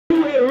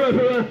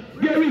deliverer.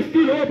 There is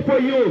still hope for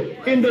you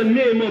in the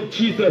name of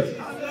Jesus.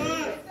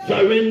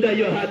 Surrender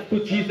your heart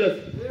to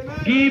Jesus.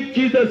 Give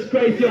Jesus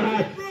Christ your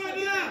heart.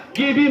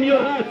 Give him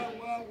your heart.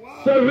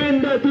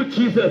 Surrender to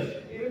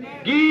Jesus.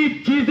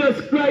 Give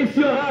Jesus Christ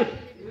your heart.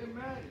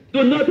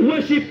 Do not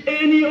worship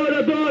any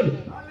other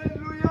God.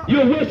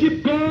 You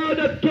worship God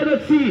that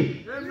cannot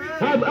see,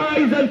 have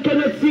eyes and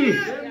cannot see.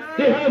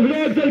 They have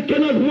legs and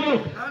cannot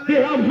walk.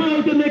 They have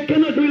mouth and they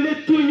cannot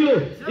relate to you.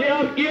 They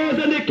have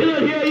ears and they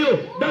cannot hear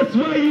you. That's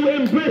why you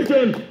embrace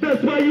them.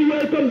 That's why you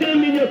welcome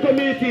them in your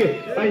community.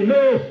 I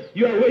know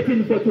you are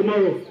waiting for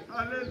tomorrow.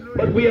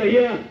 But we are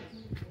here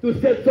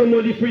to set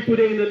somebody free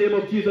today in the name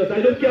of Jesus.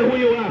 I don't care who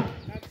you are.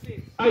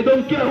 I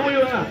don't care who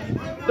you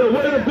are. The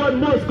word of God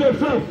must go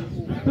forth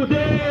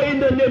today in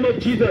the name of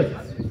Jesus.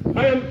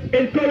 I am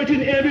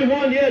encouraging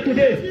everyone here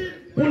today,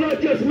 pull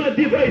out your smart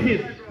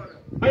devices.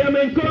 I am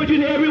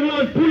encouraging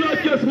everyone, pull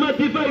out your smart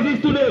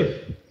devices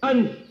today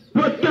and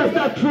broadcast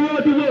that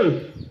throughout the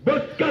world.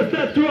 Broadcast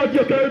that throughout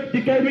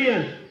the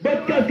Caribbean.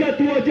 Broadcast that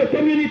throughout your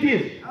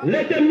communities.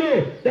 Let them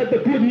know that the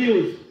good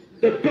news,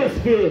 the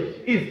gospel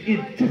is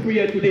in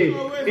Soufriere today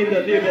in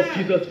the name of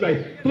Jesus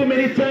Christ. Too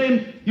many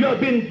times you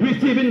have been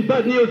receiving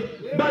bad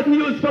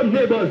news from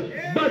neighbors,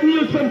 bad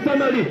news from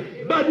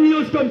family, bad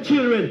news from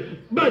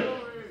children, bad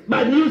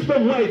news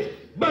from wives,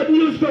 bad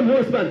news from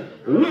husband,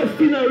 worst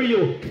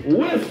scenario,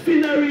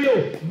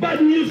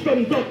 bad news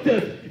from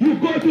doctors. You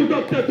go to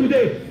doctor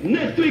today,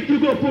 next week you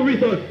go for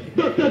results.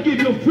 Doctor give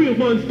you 3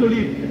 months to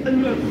live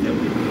and you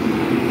accept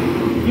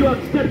it. You are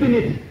accepting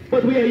it.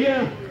 But we are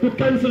here to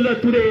cancel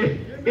that today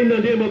in the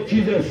name of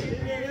Jesus.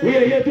 We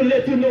are here to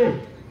let you know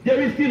there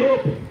is still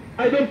hope.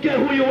 I don't care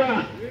who you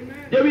are.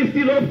 There is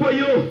still hope for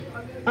you.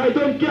 I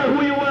don't care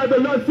who you are. The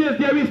Lord says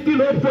there is still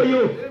hope for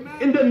you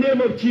in the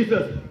name of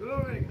Jesus.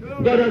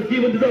 God has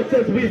given the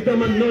doctors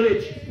wisdom and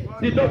knowledge.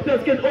 The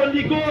doctors can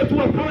only go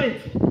to a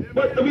point.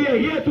 But we are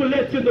here to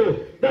let you know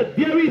that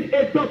there is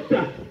a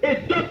doctor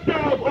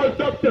of all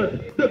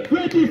doctors, the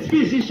greatest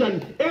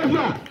physician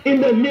ever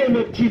in the name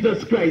of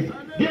Jesus Christ.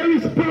 There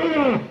is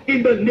power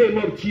in the name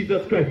of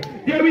Jesus Christ.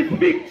 There is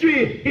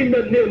victory in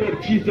the name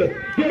of Jesus.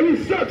 There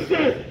is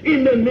success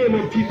in the name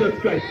of Jesus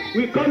Christ.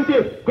 We come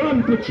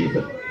to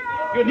Jesus.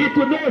 You need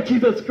to know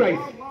Jesus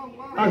Christ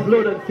as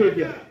Lord and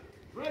Savior.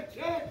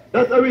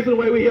 That's the reason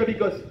why we're here,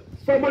 because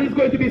someone is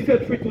going to be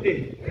set free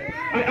today.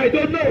 I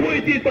don't know who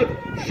it is, but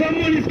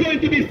someone is going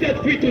to be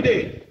set free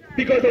today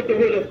because of the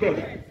word of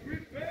God.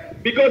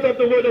 Because of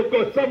the word of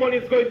God, someone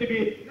is going to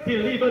be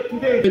delivered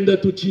today. Surrender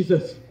to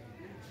Jesus.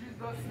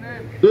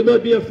 Do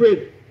not be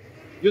afraid.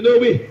 You know,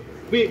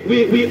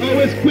 we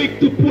always quick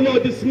to pull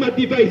out the smart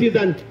devices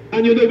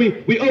and you know,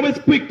 we always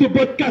quick to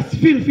broadcast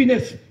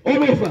filthiness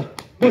all over.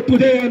 But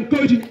today I am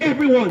encouraging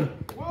everyone,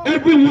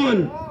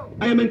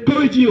 I am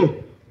encouraging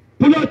you,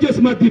 pull out your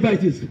smart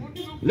devices.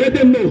 Let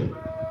them know.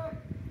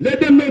 Let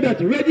them know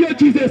that Radio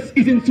Jesus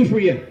is in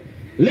Soufriere.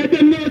 Let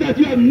them know that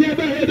you have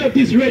never heard of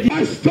this radio.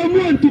 Ask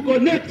someone to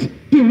connect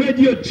to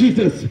Radio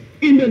Jesus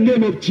in the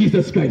name of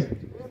Jesus Christ.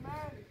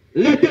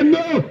 Let them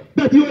know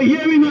that you are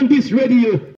hearing on this radio